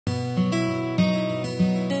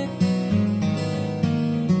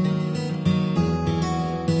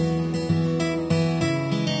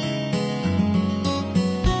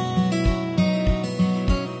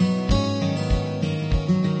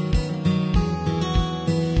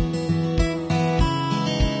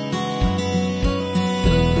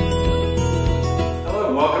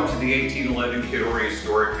the 1811 Kid Ory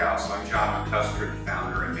Historic House. I'm John McCusker, the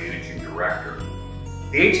founder and managing director.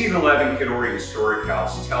 The 1811 Kid Ory Historic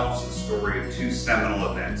House tells the story of two seminal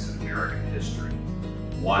events in American history.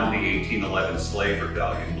 One, the 1811 Slave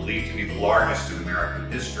Rebellion, believed to be the largest in American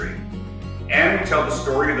history. And we tell the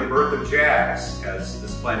story of the birth of jazz, as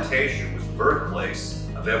this plantation was the birthplace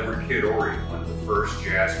of Edward Kid Ory, one of the first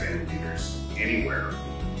jazz band leaders anywhere.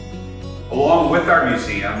 Along with our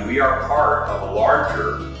museum, we are part of a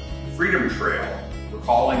larger freedom trail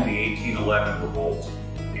recalling the 1811 revolt.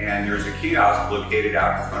 And there's a kiosk located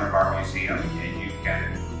out in front of our museum, and you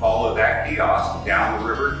can follow that kiosk down the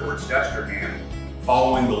river towards Desterham,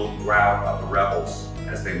 following the route of the rebels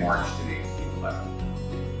as they marched in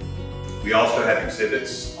 1811. We also have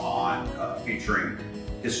exhibits on featuring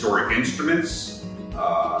historic instruments,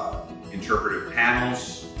 interpretive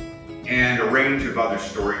panels, and a range of other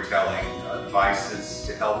storytelling devices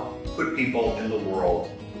to help put people in the world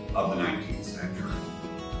of the 19th century.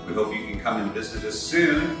 We hope you can come and visit us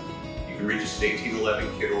soon. You can reach us at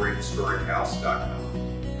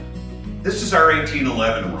 1811KidOryHistoricHouse.com. This is our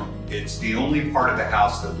 1811 room. It's the only part of the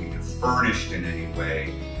house that we have furnished in any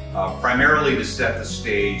way, primarily to set the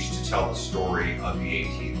stage to tell the story of the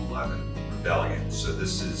 1811 rebellion. So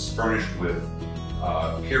this is furnished with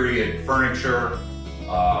period furniture,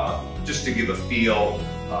 just to give a feel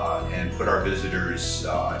and put our visitors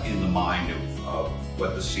in the mind of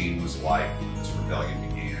what the scene was like when this rebellion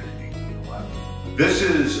began in 1811. This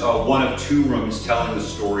is one of two rooms telling the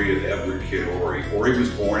story of Edward Kid Ory. Ory was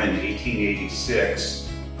born in 1886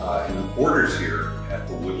 in the quarters here at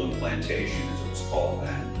the Woodland Plantation, as it was called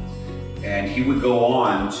then. And he would go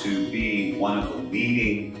on to be one of the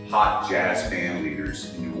leading hot jazz band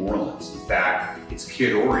leaders in New Orleans. In fact, it's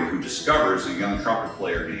Kid Ory who discovers a young trumpet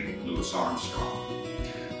player named Louis Armstrong.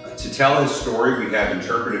 To tell his story, we have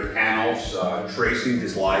interpretive panels tracing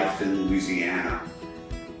his life in Louisiana.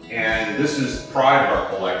 And this is pride of our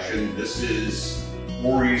collection. This is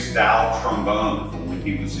Ory's valve trombone from when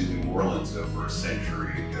he was in New Orleans over a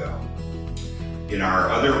century ago. In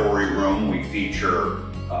our other Ory room, we feature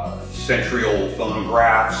century-old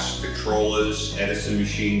phonographs, Victrolas, Edison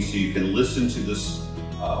machines, so you can listen to this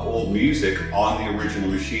old music on the original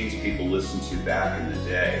machines people listened to back in the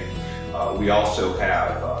day. We also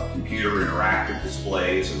have computer interactive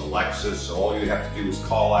displays and Alexa, so all you have to do is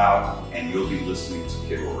call out and you'll be listening to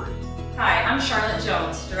Kid Ory. Hi, I'm Charlotte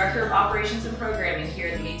Jones, Director of Operations and Programming here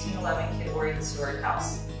at the 1811 Kid Ory Historic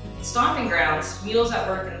House. Stomping Grounds, Mules at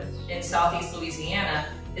Work in Southeast Louisiana,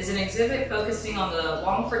 is an exhibit focusing on the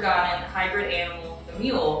long-forgotten hybrid animal, the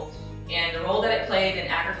mule, and the role that it played in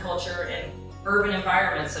agriculture and urban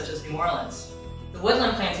environments such as New Orleans. The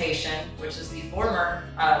Woodland Plantation, which is the former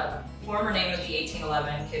name of the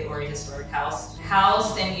 1811 Kid Ory Historic House,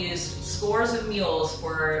 housed and used scores of mules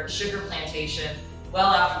for sugar plantation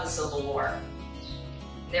well after the Civil War.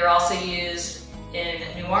 They were also used in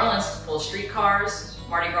New Orleans to pull streetcars,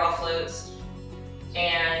 Mardi Gras floats,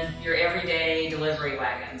 and your everyday delivery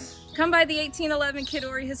wagons. Come by the 1811 Kid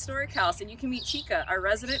Ory Historic House and you can meet Chica, our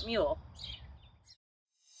resident mule.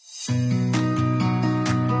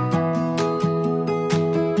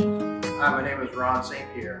 Hi, my name is Ron St.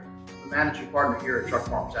 Pierre. I'm the managing partner here at Truck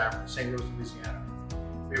Farm Tavern in St. Louis, Louisiana.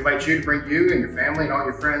 We invite you to bring you and your family and all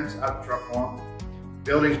your friends out to Truck Farm. The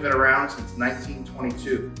building's been around since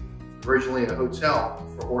 1922. Originally a hotel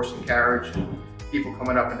for horse and carriage and people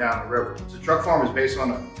coming up and down the river. So Truck Farm is based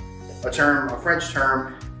on a French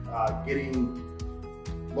term, getting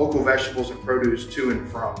local vegetables and produce to and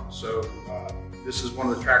from. So this is one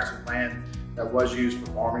of the tracts of land that was used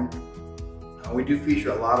for farming. We do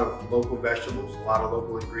feature a lot of local vegetables, a lot of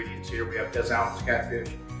local ingredients here. We have Des Allen's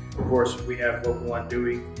catfish. Of course, we have local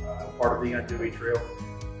andouille, part of the andouille trail.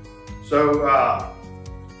 So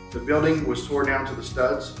the building was torn down to the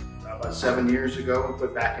studs about 7 years ago and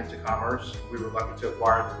put back into commerce. We were lucky to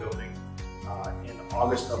acquire the building in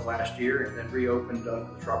August of last year and then reopened under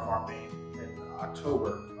the Truck Farm name in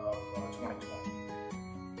October of 2020.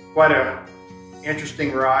 Quite an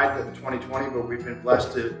interesting ride in 2020, but we've been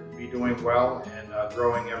blessed to be doing well and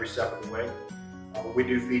growing every step of the way. We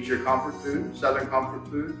do feature comfort food, Southern comfort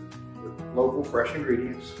food with local fresh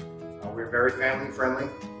ingredients. We're very family friendly.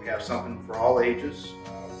 We have something for all ages.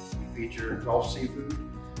 We feature Gulf seafood.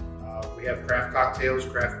 We have craft cocktails,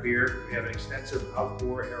 craft beer. We have an extensive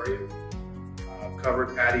outdoor area,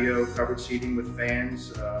 covered patio, covered seating with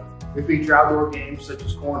fans. We feature outdoor games such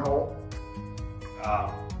as cornhole.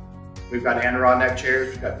 We've got Anaral neck chairs,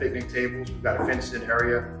 we've got picnic tables, we've got a fenced-in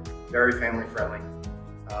area, very family friendly.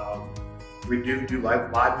 We do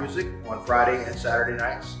live music on Friday and Saturday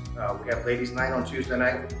nights. We have ladies' night on Tuesday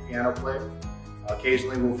night with a piano player.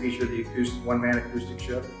 Occasionally we'll feature the one-man acoustic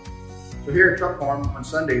show. So here at Truck Farm on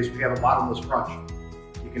Sundays we have a bottomless brunch.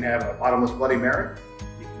 You can have a bottomless Bloody Mary,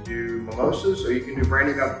 you can do mimosas, or you can do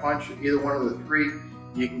brandy gut punch. Either one of the three,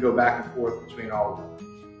 you can go back and forth between all of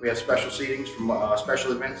them. We have special seatings from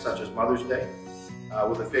special events such as Mother's Day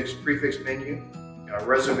with a prefixed menu.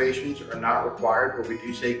 Reservations are not required, but we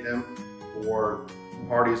do take them for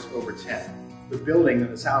parties over 10. The building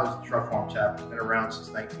that is housed at the Truck Farm Tavern has been around since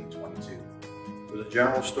 1922. It was a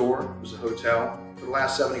general store, it was a hotel. For the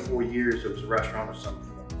last 74 years, it was a restaurant of some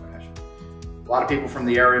form or fashion. A lot of people from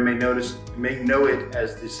the area may know it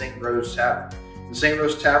as the St. Rose Tavern. The St.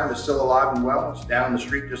 Rose Tavern is still alive and well. It's down the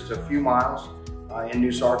street just a few miles in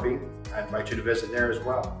New Sarpy. I invite you to visit there as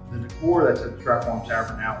well. The decor that's at the Truck Farm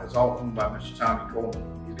Tavern now is all owned by Mr. Tommy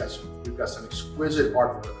Coleman. We've got some exquisite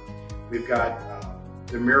artwork. We've got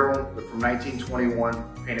the mural from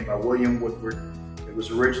 1921 painted by William Woodward. It was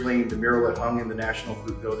originally the mural that hung in the National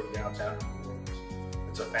Fruit Building downtown New Orleans.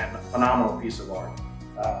 It's a phenomenal piece of art.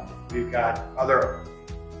 We've got other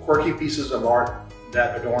quirky pieces of art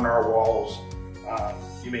that adorn our walls.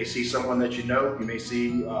 You may see someone that you know. You may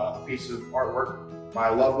see a piece of artwork by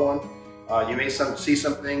a loved one. You may see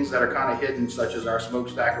some things that are kind of hidden, such as our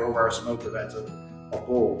smokestack over our smoker that's a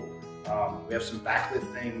bull. We have some backlit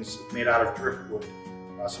things made out of driftwood.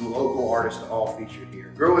 Some local artists are all featured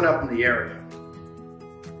here. Growing up in the area,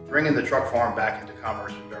 bringing the truck farm back into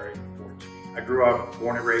commerce was very important to me. I grew up,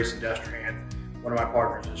 born and raised in Destrehan. One of my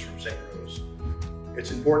partners is from St. Rose.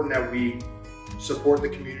 It's important that we support the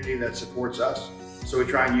community that supports us, so we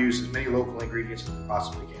try and use as many local ingredients as we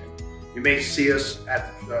possibly can. You may see us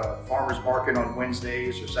at the farmer's market on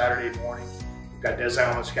Wednesdays or Saturday morning. We've got Des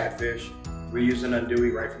Island's catfish. We're using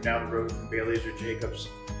andouille right from down the road from Bailey's or Jacobs.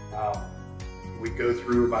 We go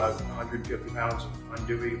through about 150 pounds of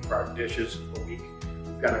andouille for our dishes a week.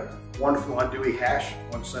 We've got a wonderful andouille hash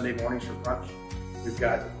on Sunday mornings for brunch. We've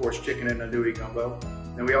got, of course, chicken and andouille gumbo.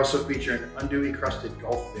 And we also feature an andouille crusted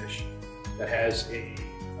Gulf fish that has a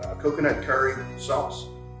coconut curry sauce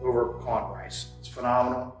over corn rice. It's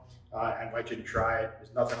phenomenal. I invite you to try it.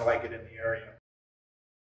 There's nothing like it in the area.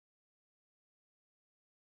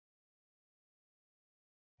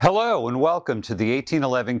 Hello and welcome to the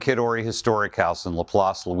 1811 Kid Ory Historic House in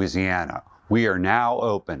Laplace, Louisiana. We are now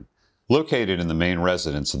open. Located in the main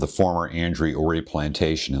residence of the former Andrew Ory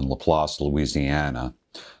plantation in Laplace, Louisiana,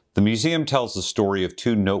 the museum tells the story of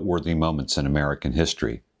two noteworthy moments in American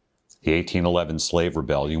history: the 1811 Slave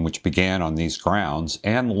Rebellion, which began on these grounds,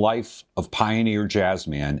 and the life of pioneer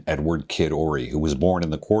jazzman Edward Kid Ory, who was born in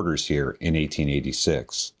the quarters here in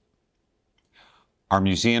 1886. Our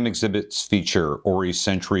museum exhibits feature Ory's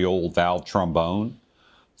century-old valve trombone,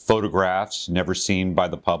 photographs never seen by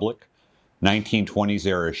the public,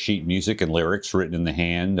 1920s-era sheet music and lyrics written in the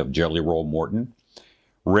hand of Jelly Roll Morton,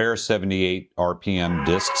 rare 78 RPM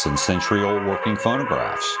discs, and century-old working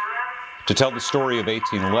phonographs. To tell the story of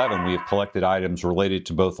 1811, we have collected items related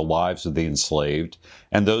to both the lives of the enslaved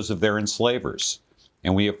and those of their enslavers,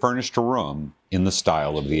 and we have furnished a room in the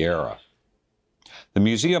style of the era. The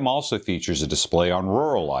museum also features a display on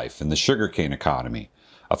rural life and the sugarcane economy,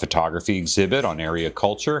 a photography exhibit on area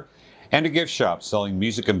culture, and a gift shop selling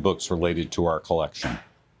music and books related to our collection.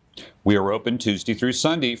 We are open Tuesday through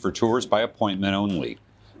Sunday for tours by appointment only.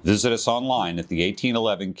 Visit us online at the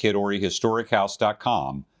 1811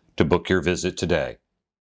 KidOryHistoricHouse.com to book your visit today.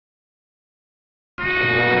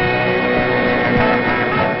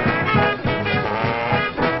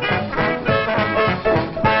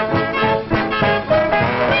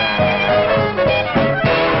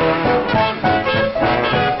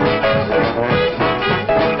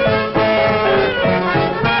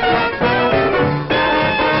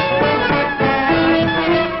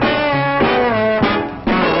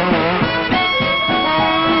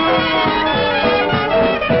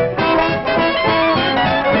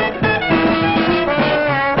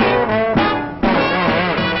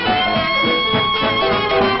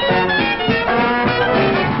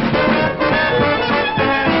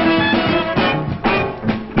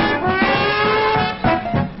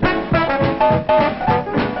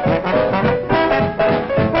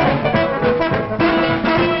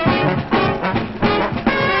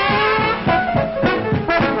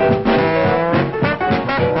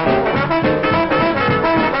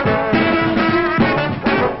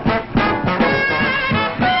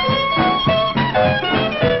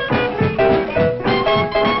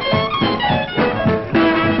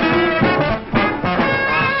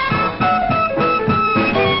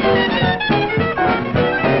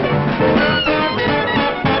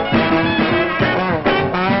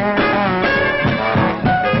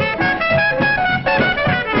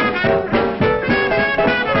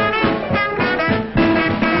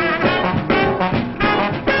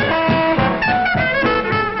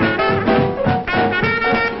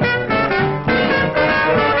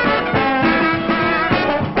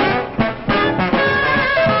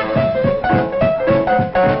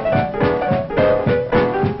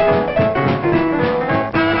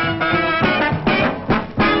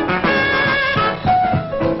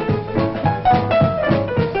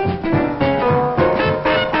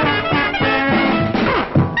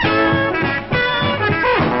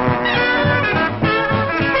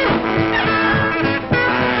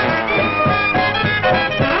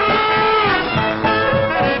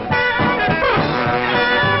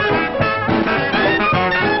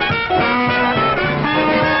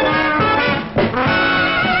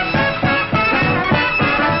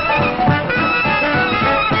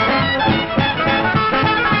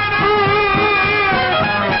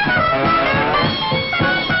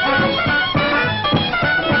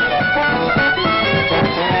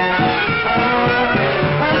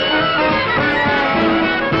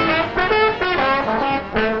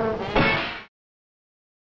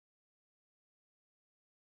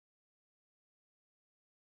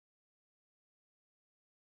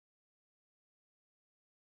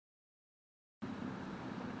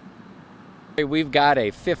 We've got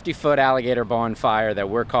a 50-foot alligator bonfire that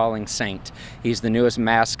we're calling Saint. He's the newest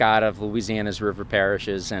mascot of Louisiana's river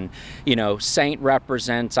parishes, and you know, Saint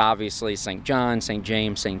represents obviously St. John, St.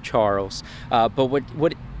 James, St. Charles, but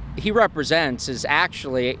what he represents is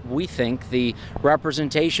actually, we think, the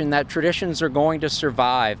representation that traditions are going to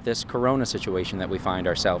survive this corona situation that we find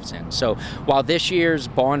ourselves in. So while this year's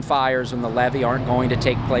bonfires on the levee aren't going to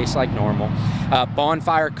take place like normal,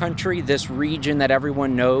 Bonfire Country, this region that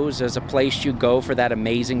everyone knows as a place you go for that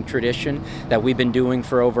amazing tradition that we've been doing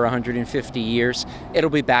for over 150 years, it'll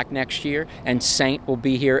be back next year, and Saint will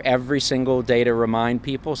be here every single day to remind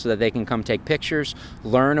people so that they can come take pictures,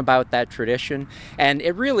 learn about that tradition. And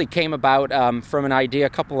it really came about from an idea a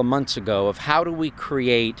couple of months ago of how do we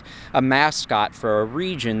create a mascot for a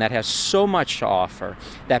region that has so much to offer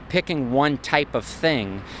that picking one type of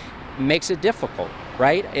thing makes it difficult,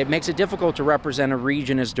 right? It makes it difficult to represent a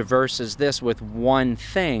region as diverse as this with one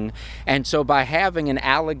thing. And so by having an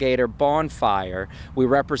alligator bonfire, we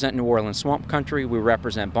represent New Orleans swamp country, we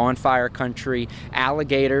represent bonfire country.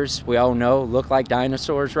 Alligators, we all know, look like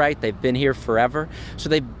dinosaurs, right? They've been here forever, so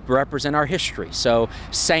they represent our history. So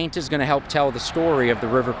Saint is going to help tell the story of the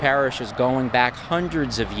river parishes going back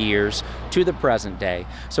hundreds of years to the present day.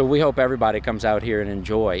 So we hope everybody comes out here and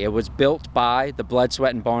enjoy. It was built by the Blood,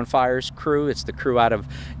 Sweat, and Bonfires crew. It's the crew out of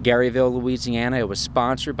Garyville, Louisiana. It was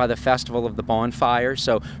sponsored by the Festival of the Bonfires,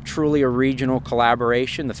 so truly a regional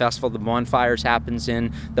collaboration. The Festival of the Bonfires happens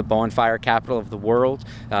in the bonfire capital of the world.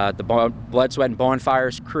 The Blood, Sweat, and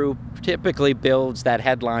Bonfires crew typically builds that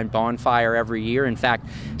headline bonfire every year. In fact,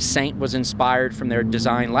 Saint was inspired from their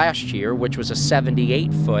design last year, which was a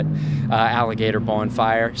 78-foot alligator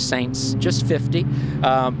bonfire. Saint's just 50,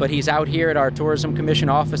 but he's out here at our Tourism Commission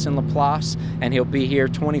office in Laplace, and he'll be here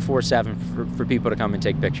 24/7 for people to come and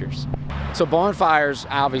take pictures. So bonfires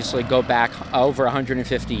obviously go back over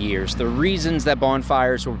 150 years. The reasons that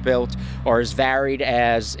bonfires were built are as varied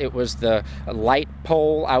as it was the light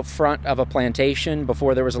pole out front of a plantation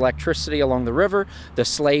before there was electricity along the river. The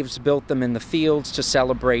slaves built them in the fields to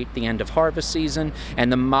celebrate the end of harvest season.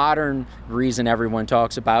 And the modern reason everyone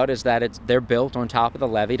talks about is that they're built on top of the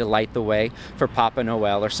levee to light the way for Papa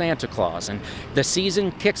Noel or Santa Claus. And the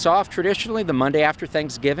season kicks off traditionally the Monday after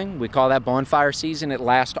Thanksgiving. We call that bonfire season. It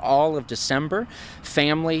lasts all of December.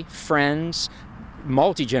 Family, friends,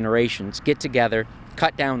 multi-generations get together,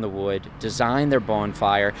 cut down the wood, design their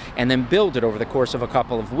bonfire, and then build it over the course of a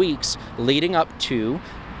couple of weeks leading up to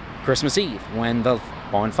Christmas Eve, when the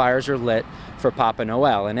bonfires are lit for Papa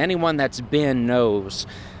Noel. And anyone that's been knows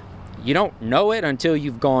you don't know it until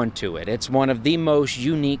you've gone to it. It's one of the most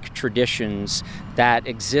unique traditions that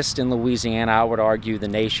exist in Louisiana, I would argue the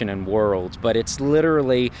nation and world. But it's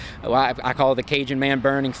literally, I call it the Cajun Man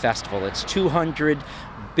Burning Festival. It's 200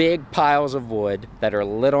 big piles of wood that are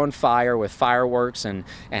lit on fire with fireworks and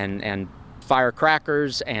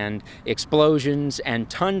firecrackers and explosions and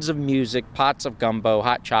tons of music, pots of gumbo,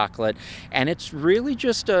 hot chocolate, and it's really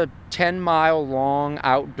just a 10-mile long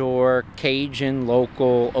outdoor Cajun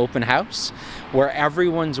local open house where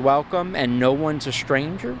everyone's welcome and no one's a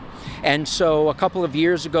stranger. And so a couple of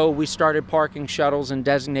years ago, we started parking shuttles in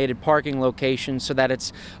designated parking locations so that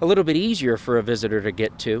it's a little bit easier for a visitor to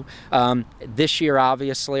get to. This year,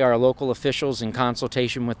 obviously, our local officials, in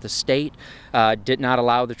consultation with the state, did not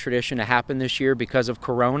allow the tradition to happen this year because of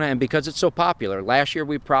Corona and because it's so popular. Last year,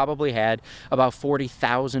 we probably had about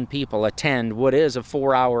 40,000 people attend what is a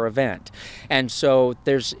 4-hour event. And so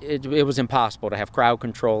it was impossible to have crowd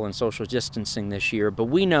control and social distancing this year. But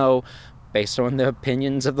we know, based on the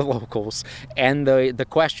opinions of the locals and the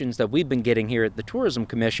questions that we've been getting here at the Tourism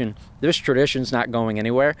Commission, this tradition's not going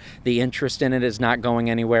anywhere. The interest in it is not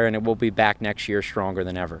going anywhere, and it will be back next year stronger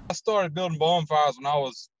than ever. I started building bonfires when I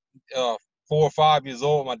was 4 or 5 years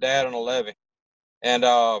old with my dad on a levee. And,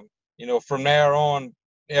 you know, from there on,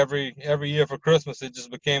 every year for Christmas, it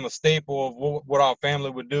just became a staple of what our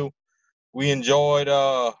family would do. We enjoyed,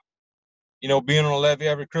 you know, being on a levee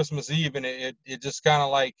every Christmas Eve, and it just kind of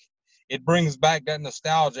like, it brings back that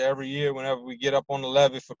nostalgia every year whenever we get up on the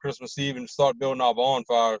levee for Christmas Eve and start building our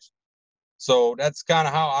bonfires. So that's kind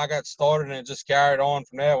of how I got started, and it just carried on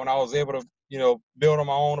from there. When I was able to, you know, build on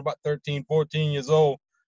my own about 13, 14 years old,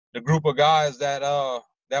 the group of guys that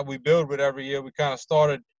we build with every year, we kind of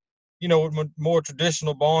started, you know, with more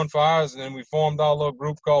traditional bonfires, and then we formed our little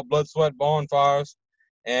group called Blood, Sweat, Bonfires,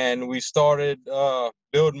 and we started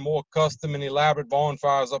building more custom and elaborate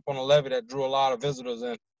bonfires up on the levee that drew a lot of visitors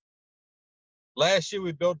in. Last year,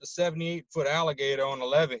 we built the 78-foot alligator on the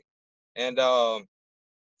levee, and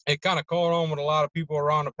it kind of caught on with a lot of people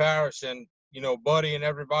around the parish. And, you know, Buddy and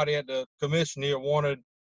everybody at the commission here wanted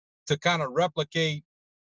to kind of replicate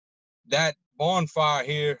that bonfire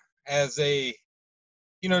here as a,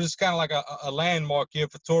 just kind of like a landmark here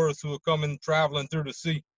for tourists who are coming traveling through the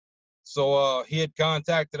sea. So he had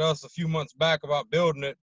contacted us a few months back about building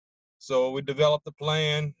it. So we developed a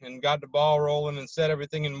plan and got the ball rolling and set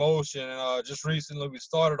everything in motion. And just recently we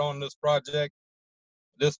started on this project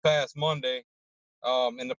this past Monday.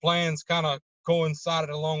 And the plans kind of coincided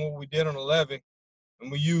along what we did on the levee.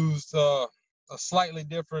 And we used a slightly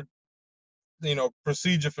different,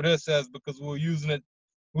 procedure for this, as because we were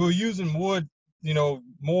using wood,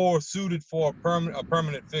 more suited for a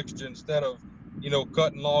permanent fixture instead of,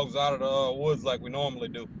 cutting logs out of the woods like we normally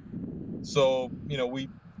do. So, we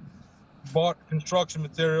bought construction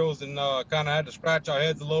materials and kind of had to scratch our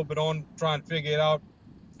heads a little bit on trying to figure it out,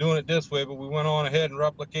 doing it this way. But we went on ahead and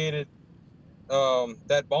replicated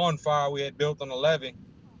that bonfire we had built on the levee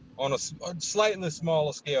on a slightly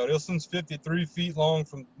smaller scale. This one's 53 feet long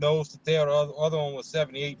from nose to tail. The other one was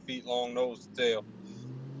 78 feet long nose to tail.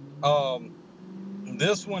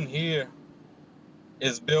 This one here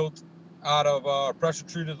is built out of pressure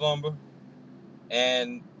treated lumber,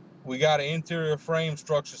 and we got an interior frame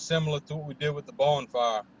structure similar to what we did with the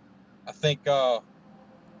bonfire. I think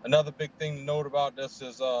another big thing to note about this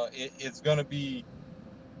is it's going to be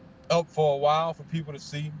up for a while for people to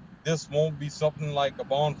see. This won't be something like a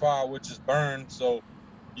bonfire, which is burned, so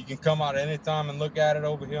you can come out anytime and look at it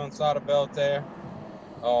over here on side of Belterre.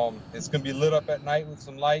 It's going to be lit up at night with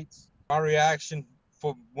some lights. My reaction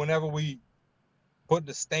for whenever we put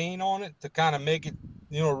the stain on it to kind of make it,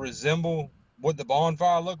 resemble what the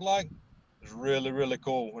bonfire looked like, is really, really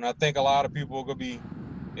cool. And I think a lot of people are going to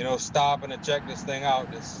be, stopping to check this thing out.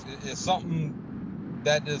 It's something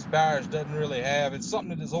that this parish doesn't really have. It's something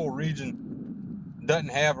that this whole region doesn't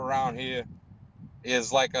have around here.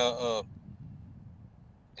 Is like I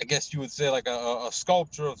guess you would say like a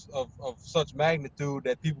sculpture of such magnitude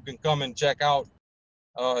that people can come and check out.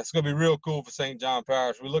 It's going to be real cool for St. John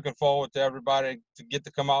Parish. We're looking forward to everybody to get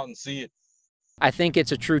to come out and see it. I think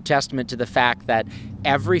it's a true testament to the fact that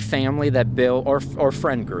every family that build or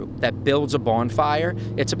friend group that builds a bonfire,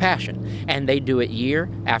 it's a passion. And they do it year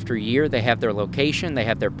after year. They have their location, they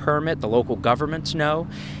have their permit, the local governments know,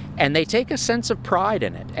 and they take a sense of pride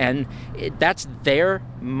in it. And that's their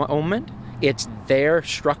moment. It's their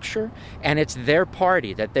structure, and it's their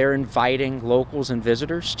party that they're inviting locals and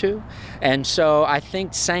visitors to. And so I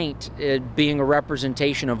think Saint, being a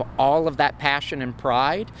representation of all of that passion and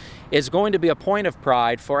pride, is going to be a point of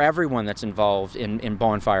pride for everyone that's involved in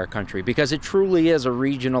bonfire country, because it truly is a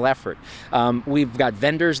regional effort. We've got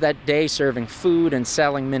vendors that day serving food and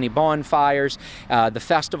selling mini bonfires. The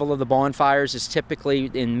Festival of the Bonfires is typically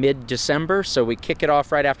in mid-December, so we kick it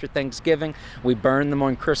off right after Thanksgiving. We burn them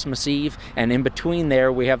on Christmas Eve, and in between there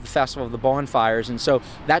we have the Festival of the Bonfires. And so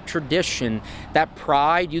that tradition, that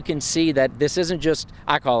pride, you can see that this isn't just,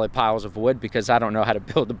 I call it piles of wood because I don't know how to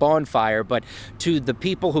build a bonfire, but to the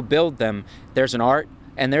people who build them, there's an art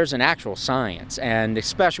and there's an actual science. And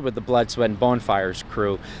especially with the Blood, Sweat, and Bonfires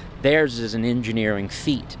crew, theirs is an engineering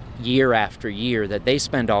feat year after year that they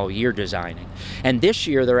spend all year designing. And this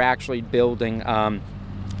year they're actually building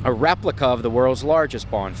a replica of the world's largest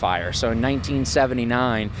bonfire. So in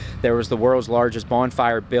 1979, there was the world's largest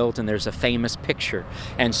bonfire built, and there's a famous picture.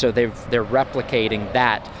 And so they're replicating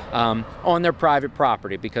that on their private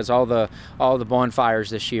property, because all the bonfires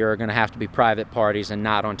this year are going to have to be private parties and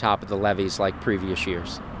not on top of the levees like previous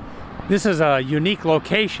years. This is a unique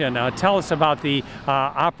location. Tell us about the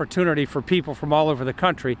opportunity for people from all over the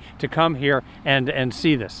country to come here and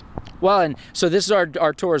see this. Well, and so this is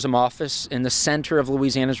our tourism office in the center of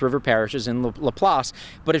Louisiana's river parishes in Laplace,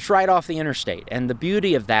 but it's right off the interstate. And the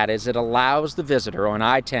beauty of that is it allows the visitor on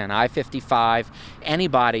I-10, I-55,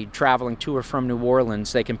 anybody traveling to or from New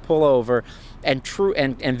Orleans, they can pull over and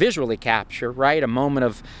visually capture, right, a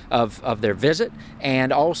moment of their visit,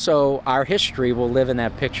 and also our history will live in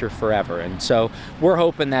that picture forever. And so we're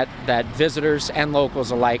hoping that visitors and locals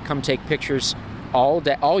alike come take pictures all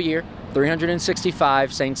day, all year.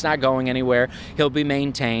 365, Saint's not going anywhere. He'll be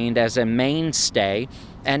maintained as a mainstay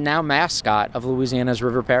and now mascot of Louisiana's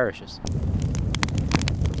river parishes.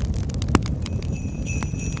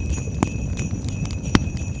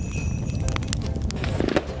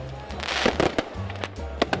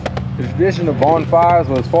 The tradition of bonfires,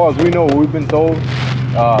 well, as far as we know, we've been told,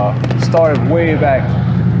 started way back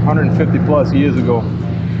 150 plus years ago.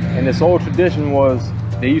 And this old tradition was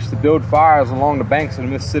they used to build fires along the banks of the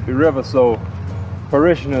Mississippi River so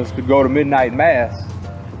parishioners could go to midnight mass,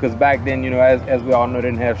 because back then, as we all know, they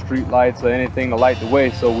didn't have street lights or anything to light the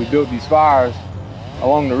way. So we built these fires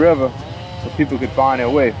along the river so people could find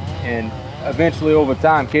their way. And eventually, over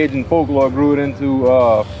time, Cajun folklore grew it into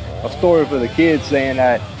a story for the kids saying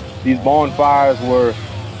that these bonfires were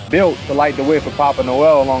built to light the way for Papa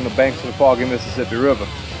Noel along the banks of the foggy Mississippi River.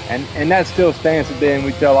 And that still stands today, and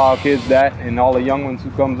we tell our kids that, and all the young ones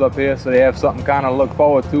who comes up here, so they have something kind of look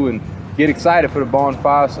forward to and get excited for the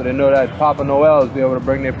bonfire, so they know that Papa Noel is be able to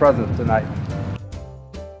bring their presents tonight.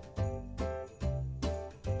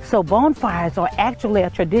 So bonfires are actually a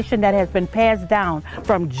tradition that has been passed down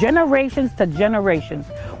from generations to generations.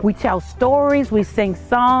 We tell stories, we sing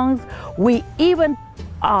songs, we even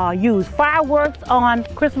use fireworks on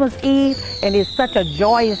Christmas Eve, and it's such a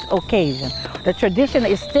joyous occasion. The tradition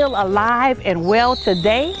is still alive and well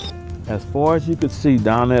today. As far as you could see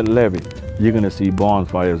down at Levee, you're gonna see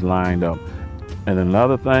bonfires lined up. And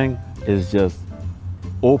another thing is just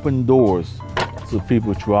open doors to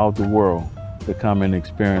people throughout the world to come and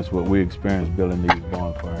experience what we experience building these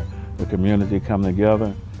bonfires. The community come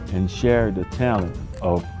together and share the talent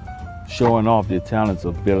of showing off the talents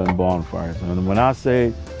of building bonfires. And when I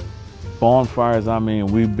say bonfires, I mean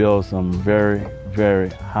we build some very, very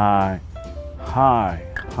high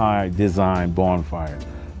design bonfires,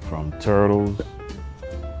 from turtles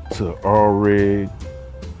to oil rig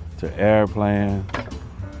to airplanes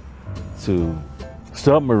to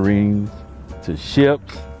submarines to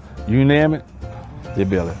ships, you name it, they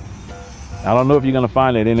build it. I don't know if you're gonna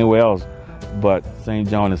find it anywhere else but St.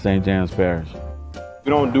 John and St. James Parish.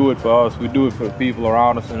 We don't do it for us, we do it for the people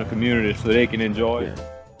around us in the community so they can enjoy it.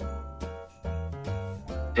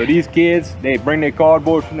 So these kids, they bring their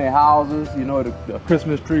cardboard from their houses, you know, the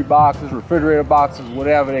Christmas tree boxes, refrigerator boxes,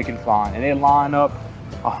 whatever they can find. And they line up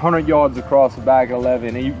 100 yards across the back of the levee,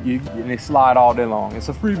 and they slide all day long. It's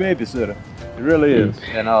a free babysitter, it really is.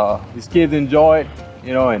 And these kids enjoy it,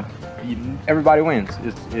 you know, and everybody wins.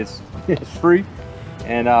 It's free,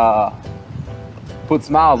 and put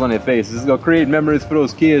smiles on their faces. It's gonna create memories for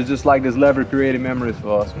those kids, just like this lever created memories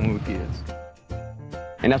for us when we were kids.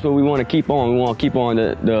 And that's what we want to keep on. We want to keep on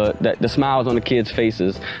the smiles on the kids'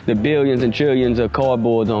 faces, the billions and trillions of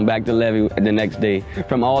cardboards on back to Levee the next day.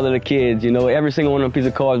 From all of the kids, you know, every single one of them piece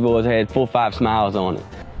of cardboards had 4 or 5 smiles on it.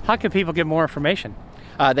 How can people get more information?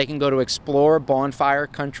 They can go to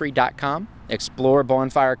explorebonfirecountry.com.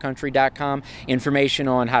 explorebonfirecountry.com. Information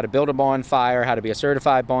on how to build a bonfire, how to be a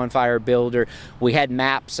certified bonfire builder. We had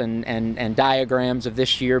maps and diagrams of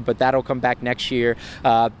this year, but that'll come back next year.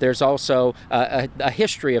 There's also a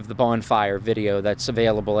history of the bonfire video that's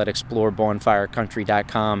available at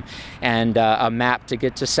explorebonfirecountry.com, and a map to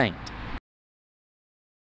get to Saint.